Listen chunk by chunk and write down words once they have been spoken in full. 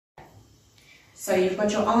So you've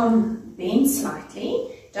got your arm bent slightly.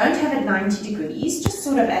 Don't have it 90 degrees, just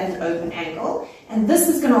sort of at an open angle. And this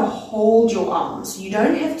is going to hold your arm. So you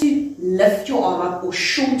don't have to lift your arm up or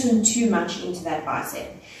shorten too much into that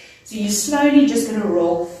bicep. So you're slowly just going to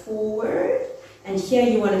roll forward. And here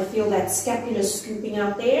you want to feel that scapula scooping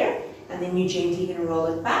out there. And then you're gently going to roll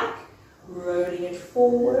it back, rolling it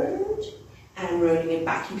forward, and rolling it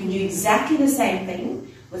back. You can do exactly the same thing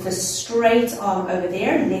with a straight arm over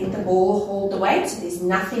there. Let the ball hold the weight, so there's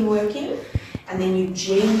nothing working. And then you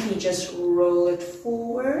gently just roll it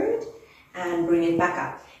forward and bring it back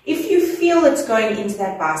up. If you feel it's going into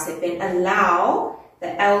that bicep, then allow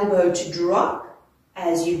the elbow to drop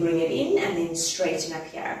as you bring it in, and then straighten up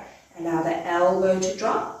here. Allow the elbow to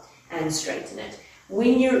drop and straighten it.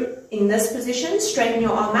 When you're in this position, straighten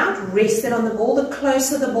your arm out, rest it on the ball. The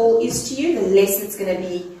closer the ball is to you, the less it's going to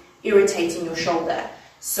be irritating your shoulder.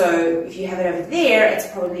 So if you have it over there, it's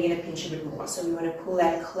probably going to pinch a bit more. So we want to pull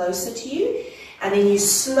that closer to you. And then you're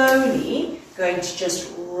slowly going to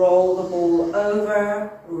just roll the ball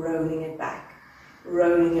over, rolling it back,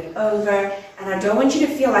 rolling it over. And I don't want you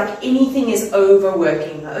to feel like anything is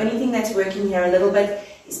overworking. The only thing that's working here a little bit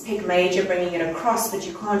is pec major, bringing it across, but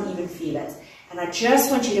you can't even feel it. And I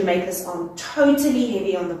just want you to make this arm totally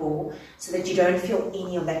heavy on the ball so that you don't feel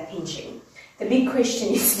any of that pinching. The big question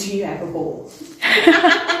is, do you have a ball? So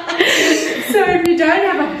if you don't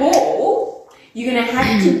have a ball, you're going to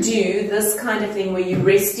have to do this kind of thing where you're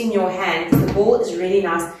resting your hand, because the ball is really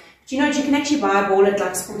nice. But you know what, you can actually buy a ball at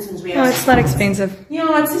like Sportsman's Warehouse. Oh, it's not expensive.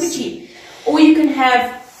 Yeah, it's super cheap. Or you can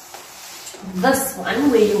have this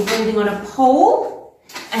one where you're holding on a pole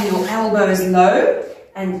and your elbow is low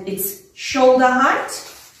and it's shoulder height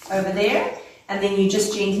over there, and then you're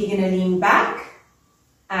just gently going to lean back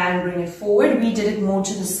and bring it forward. We did it more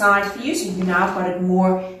to the side for you, so you now got it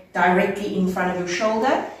more directly in front of your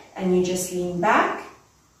shoulder, and you just lean back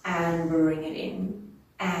and bring it in,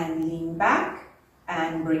 and lean back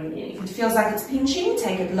and bring it in. If it feels like it's pinching,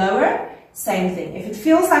 take it lower. Same thing. If it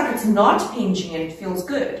feels like it's not pinching and it feels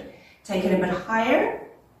good, take it a bit higher,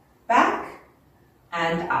 back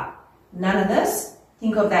and up. None of this.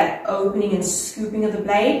 Think of that opening and scooping of the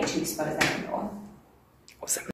blade. 2 spots that. Awesome.